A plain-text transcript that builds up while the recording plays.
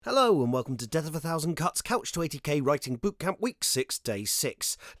Hello and welcome to Death of a Thousand Cuts, Couch to 80k Writing Bootcamp Week 6, Day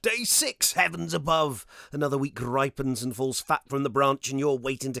 6. Day 6, heavens above! Another week ripens and falls fat from the branch and you're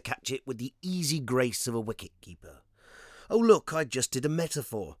waiting to catch it with the easy grace of a wicket-keeper. Oh look, I just did a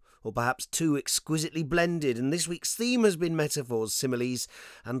metaphor, or perhaps two exquisitely blended, and this week's theme has been metaphors, similes,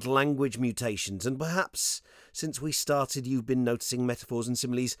 and language mutations, and perhaps, since we started, you've been noticing metaphors and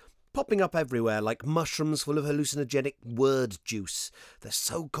similes popping up everywhere like mushrooms full of hallucinogenic word juice. They're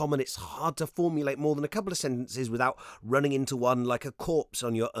so common it's hard to formulate more than a couple of sentences without running into one like a corpse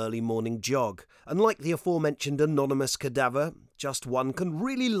on your early morning jog. Unlike the aforementioned anonymous cadaver, just one can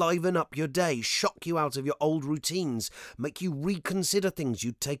really liven up your day, shock you out of your old routines, make you reconsider things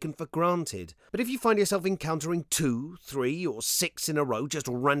you'd taken for granted. But if you find yourself encountering 2, 3, or 6 in a row, just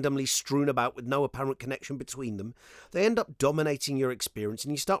randomly strewn about with no apparent connection between them, they end up dominating your experience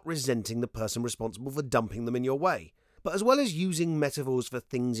and you start resenting the person responsible for dumping them in your way. But as well as using metaphors for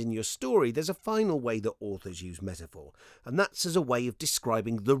things in your story, there's a final way that authors use metaphor, and that's as a way of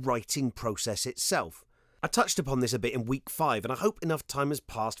describing the writing process itself. I touched upon this a bit in week 5, and I hope enough time has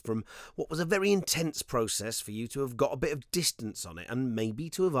passed from what was a very intense process for you to have got a bit of distance on it, and maybe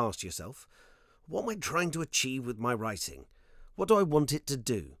to have asked yourself, what am I trying to achieve with my writing? What do I want it to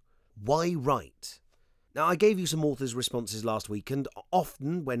do? Why write? Now, I gave you some authors' responses last week, and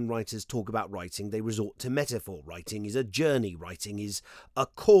often when writers talk about writing, they resort to metaphor. Writing is a journey, writing is a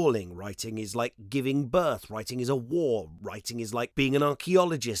calling, writing is like giving birth, writing is a war, writing is like being an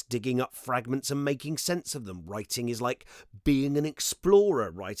archaeologist, digging up fragments and making sense of them, writing is like being an explorer,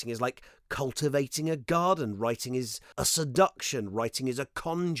 writing is like cultivating a garden, writing is a seduction, writing is a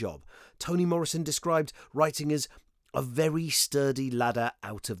con job. Toni Morrison described writing as a very sturdy ladder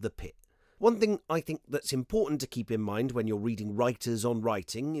out of the pit. One thing I think that's important to keep in mind when you're reading writers on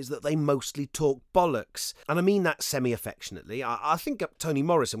writing is that they mostly talk bollocks. And I mean that semi-affectionately. I think Toni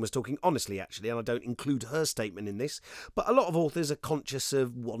Morrison was talking honestly, actually, and I don't include her statement in this. But a lot of authors are conscious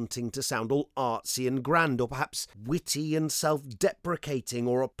of wanting to sound all artsy and grand, or perhaps witty and self-deprecating,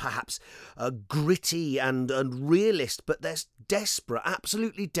 or perhaps gritty and realist. But they're desperate,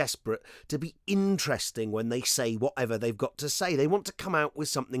 absolutely desperate, to be interesting when they say whatever they've got to say. They want to come out with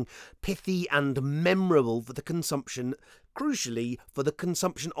something pithy and memorable for the consumption, crucially, for the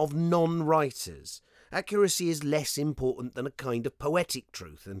consumption of non-writers. Accuracy is less important than a kind of poetic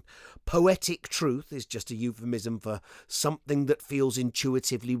truth, and poetic truth is just a euphemism for something that feels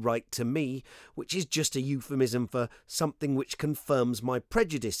intuitively right to me, which is just a euphemism for something which confirms my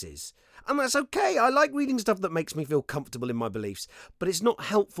prejudices. And that's okay, I like reading stuff that makes me feel comfortable in my beliefs, but it's not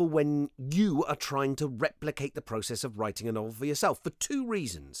helpful when you are trying to replicate the process of writing a novel for yourself, for 2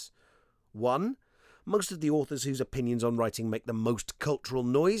 reasons. 1. Most of the authors whose opinions on writing make the most cultural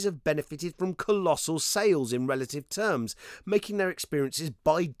noise have benefited from colossal sales in relative terms, making their experiences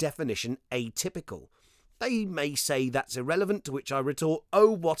by definition atypical. They may say that's irrelevant, to which I retort,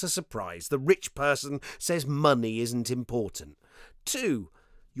 oh, what a surprise, the rich person says money isn't important. 2.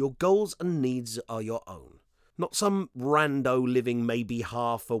 Your goals and needs are your own. Not some rando living maybe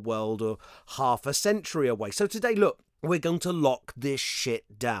half a world or half a century away. So today, look, we're going to lock this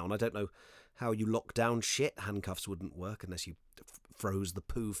shit down. I don't know how you lock down shit. Handcuffs wouldn't work unless you froze the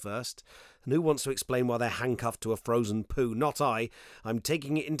poo first. And who wants to explain why they're handcuffed to a frozen poo? Not I. I'm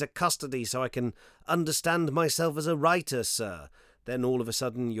taking it into custody so I can understand myself as a writer, sir. Then all of a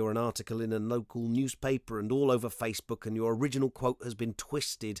sudden you're an article in a local newspaper and all over Facebook, and your original quote has been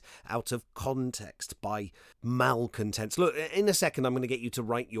twisted out of context by malcontents. Look, in a second I'm going to get you to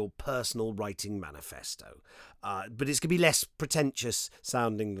write your personal writing manifesto. But it's going to be less pretentious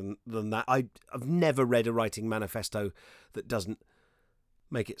sounding than that. I've never read a writing manifesto that doesn't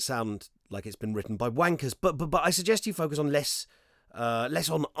make it sound like it's been written by wankers. But I suggest you focus on less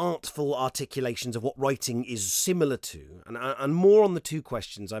on artful articulations of what writing is similar to, and more on the 2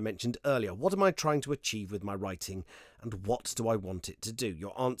 questions I mentioned earlier. What am I trying to achieve with my writing, and what do I want it to do?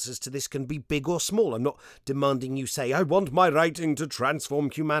 Your answers to this can be big or small. I'm not demanding you say, I want my writing to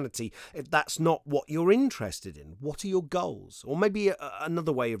transform humanity, if that's not what you're interested in. What are your goals? Or maybe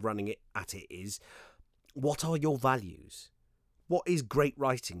another way of running it at it is, what are your values? What is great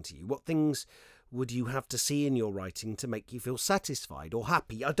writing to you? What things would you have to see in your writing to make you feel satisfied or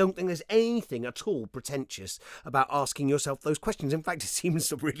happy? I don't think there's anything at all pretentious about asking yourself those questions. In fact, it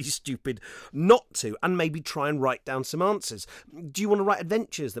seems really stupid not to, and maybe try and write down some answers. Do you want to write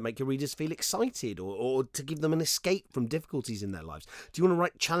adventures that make your readers feel excited, or to give them an escape from difficulties in their lives? Do you want to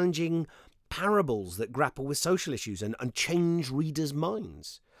write challenging parables that grapple with social issues and change readers'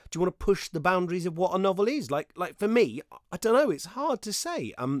 minds? Do you want to push the boundaries of what a novel is? Like for me, I don't know, it's hard to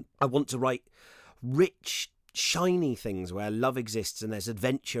say. I want to write rich, shiny things where love exists and there's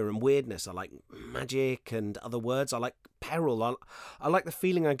adventure and weirdness. I like magic and other words. I like peril. I like the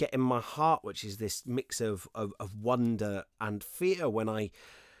feeling I get in my heart, which is this mix of wonder and fear when I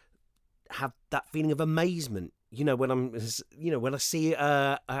have that feeling of amazement. When when I see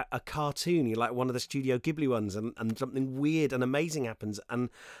a cartoon, like one of the Studio Ghibli ones, and something weird and amazing happens, and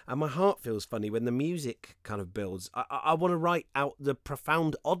my heart feels funny when the music kind of builds. I want to write out the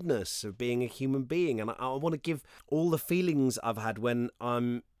profound oddness of being a human being, and I want to give all the feelings I've had when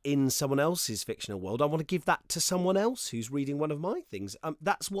I'm in someone else's fictional world. I want to give that to someone else who's reading one of my things.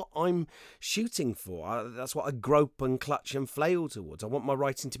 That's what I'm shooting for. That's what I grope and clutch and flail towards. I want my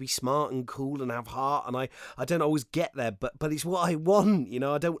writing to be smart and cool and have heart, and I don't always get there, but it's what I want.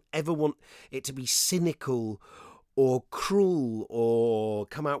 I don't ever want it to be cynical or cruel or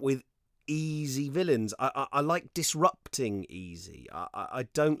come out with easy villains. I like disrupting easy. I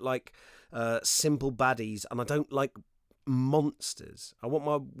don't like simple baddies, and I don't like monsters. I want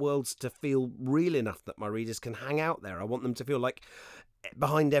my worlds to feel real enough that my readers can hang out there. I want them to feel like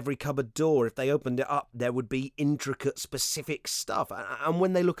behind every cupboard door, if they opened it up, there would be intricate, specific stuff. And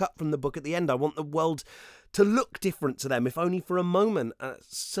when they look up from the book at the end, I want the world to look different to them, if only for a moment.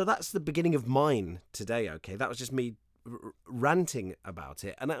 So that's the beginning of mine today, okay? That was just me ranting about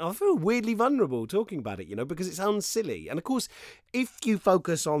it, and I feel weirdly vulnerable talking about it, because it sounds silly. And of course, if you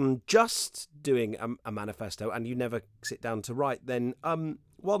focus on just doing a manifesto and you never sit down to write, then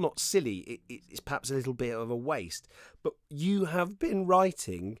while not silly, it's perhaps a little bit of a waste. But you have been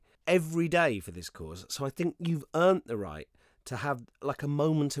writing every day for this cause, so I think you've earned the right to have like a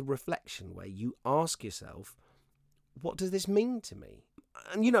moment of reflection where you ask yourself, what does this mean to me?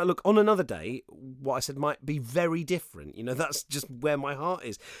 And, look, on another day, what I said might be very different. That's just where my heart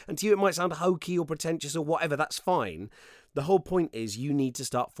is. And to you, it might sound hokey or pretentious or whatever. That's fine. The whole point is you need to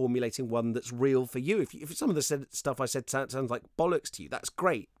start formulating one that's real for you. If some of the stuff I said sounds like bollocks to you, that's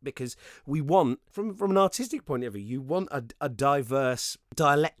great, because we want, from an artistic point of view, you want a diverse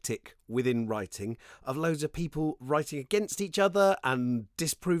dialectic within writing of loads of people writing against each other and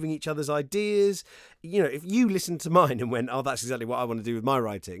disproving each other's ideas. If you listened to mine and went, oh, that's exactly what I want to do with my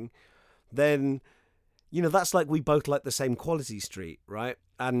writing, then that's like we both like the same Quality Street, right?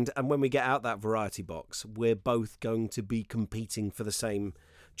 And when we get out that variety box, we're both going to be competing for the same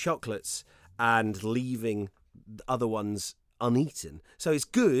chocolates and leaving the other ones uneaten. So it's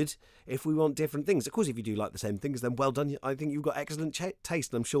good if we want different things. Of course, if you do like the same things, then well done. I think you've got excellent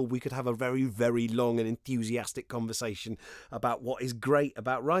taste, and I'm sure we could have a very, very long and enthusiastic conversation about what is great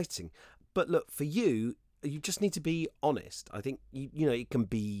about writing. But look, for you just need to be honest. I think, it can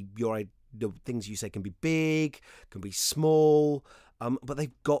be the things you say can be big, can be small, but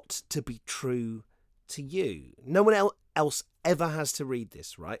they've got to be true to you. No one else ever has to read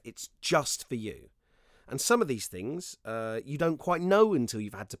this, right? It's just for you. And some of these things you don't quite know until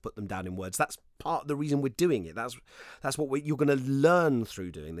you've had to put them down in words. That's part of the reason we're doing it. That's what you're going to learn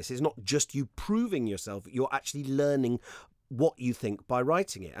through doing this. It's not just you proving yourself. You're actually learning what you think by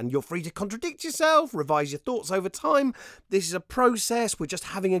writing it. And you're free to contradict yourself, revise your thoughts over time. This is a process. We're just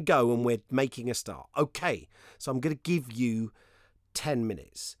having a go and we're making a start. Okay, so I'm going to give you 10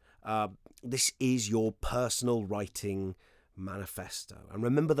 minutes. This is your personal writing manifesto. And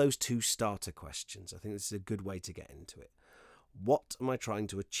remember those 2 starter questions. I think this is a good way to get into it. What am I trying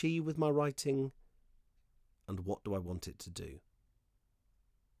to achieve with my writing? And what do I want it to do?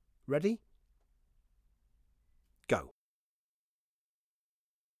 Ready? Go.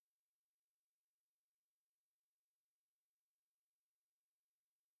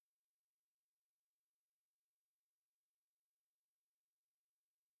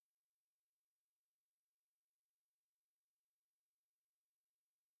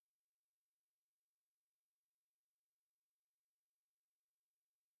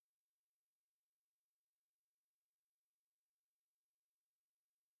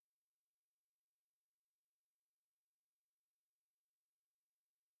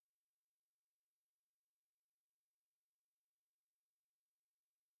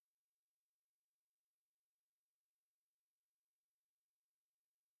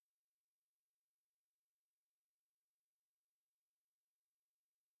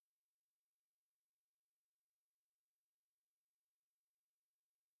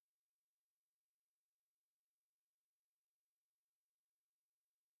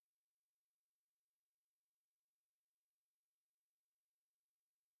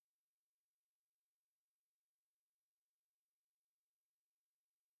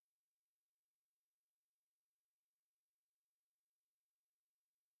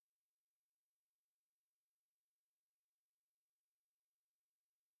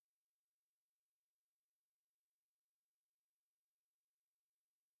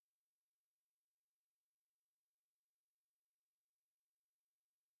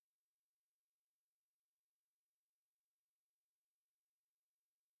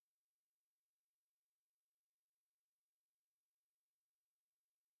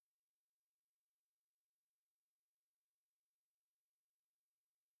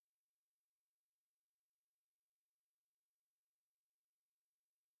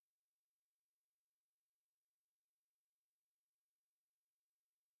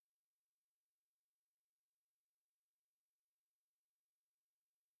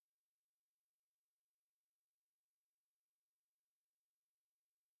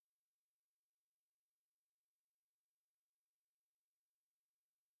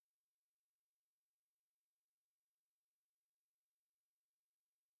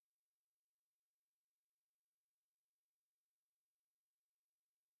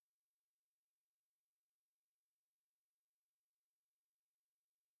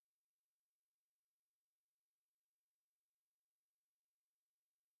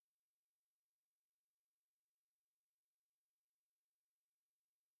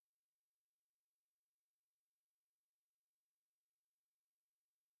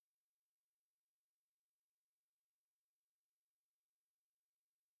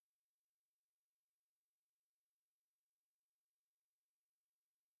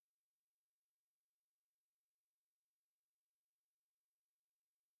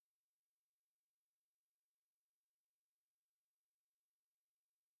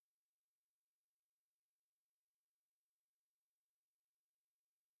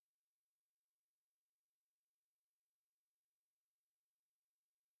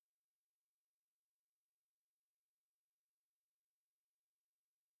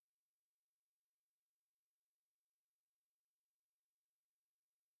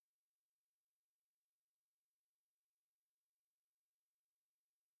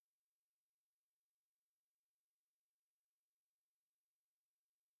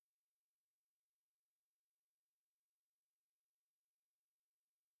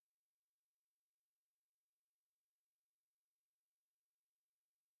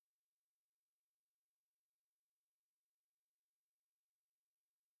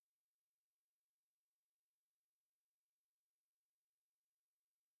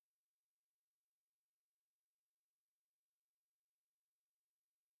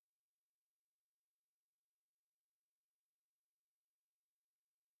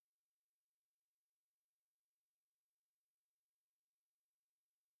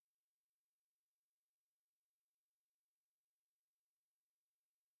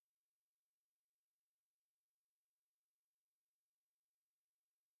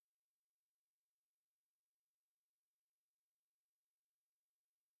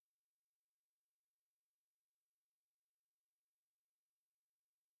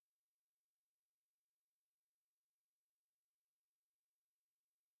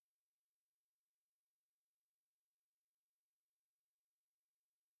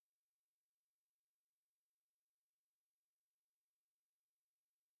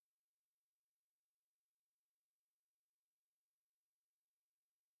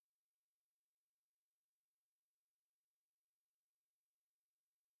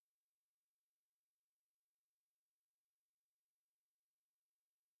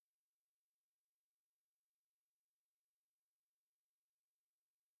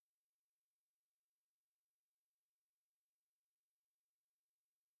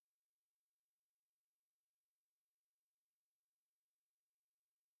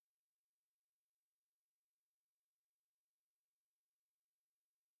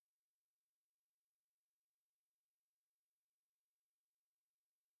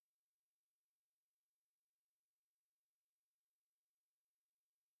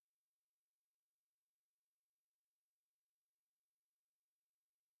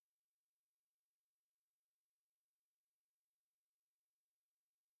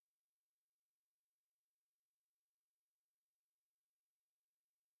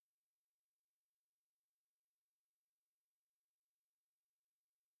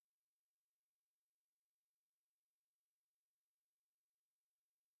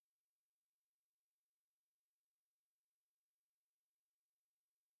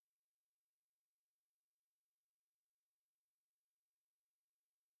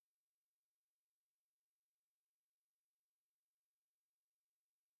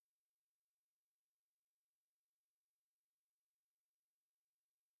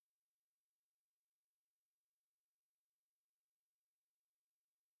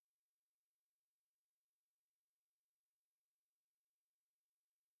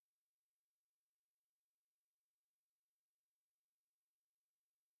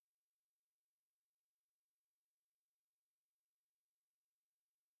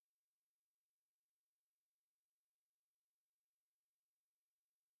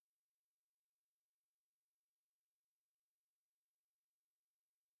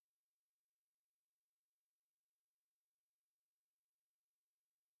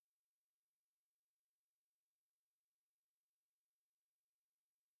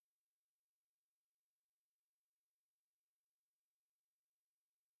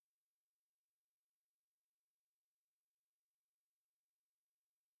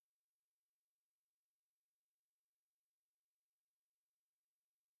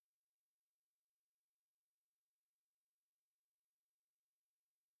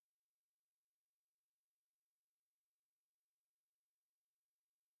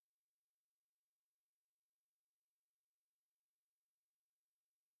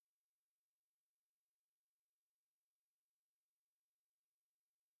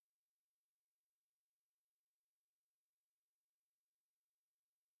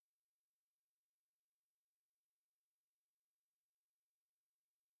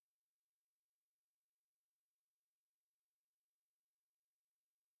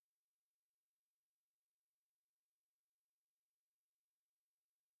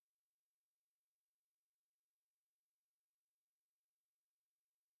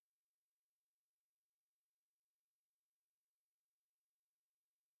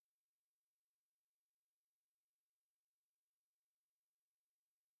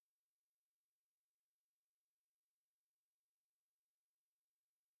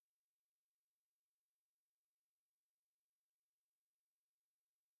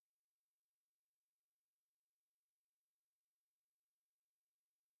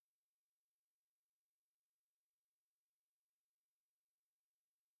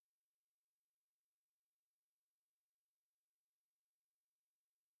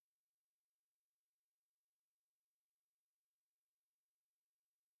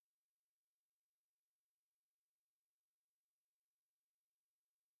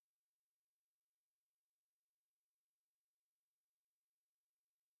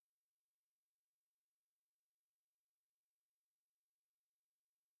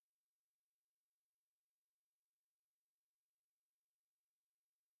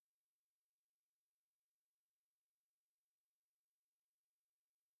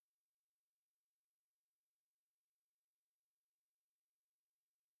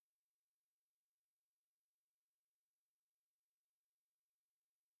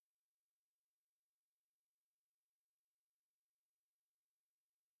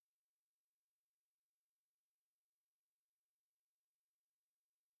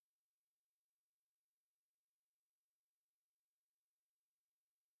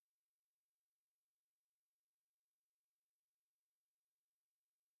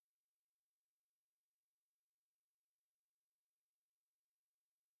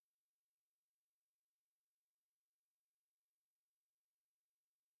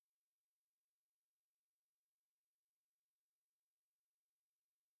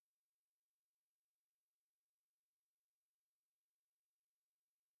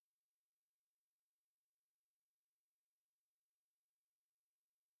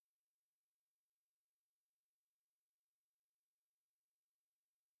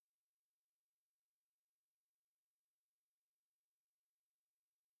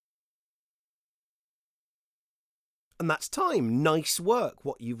 And that's time. Nice work.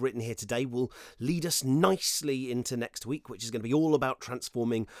 What you've written here today will lead us nicely into next week, which is going to be all about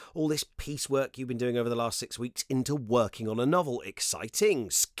transforming all this piecework you've been doing over the last 6 weeks into working on a novel. Exciting,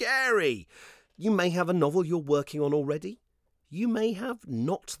 scary. You may have a novel you're working on already. You may have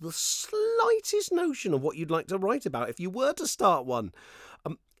not the slightest notion of what you'd like to write about if you were to start one.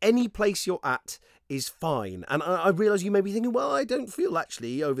 Any place you're at is fine. And I realise you may be thinking, well, I don't feel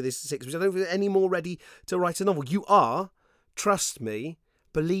actually over this 6 weeks, I don't feel any more ready to write a novel. You are. Trust me.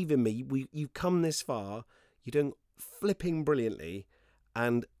 Believe in me. You've come this far. You're doing flipping brilliantly.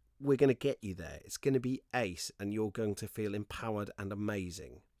 And we're going to get you there. It's going to be ace. And you're going to feel empowered and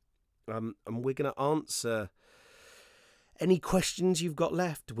amazing. And we're going to answer any questions you've got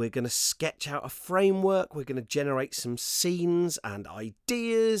left. We're going to sketch out a framework. We're going to generate some scenes and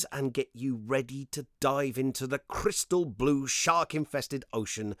ideas and get you ready to dive into the crystal blue shark-infested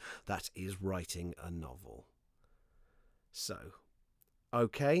ocean that is writing a novel. So,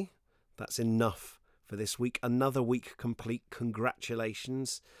 okay, that's enough for this week. Another week complete.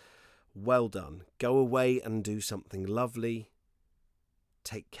 Congratulations. Well done. Go away and do something lovely.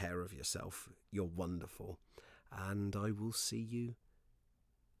 Take care of yourself. You're wonderful. And I will see you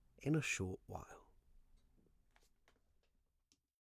in a short while.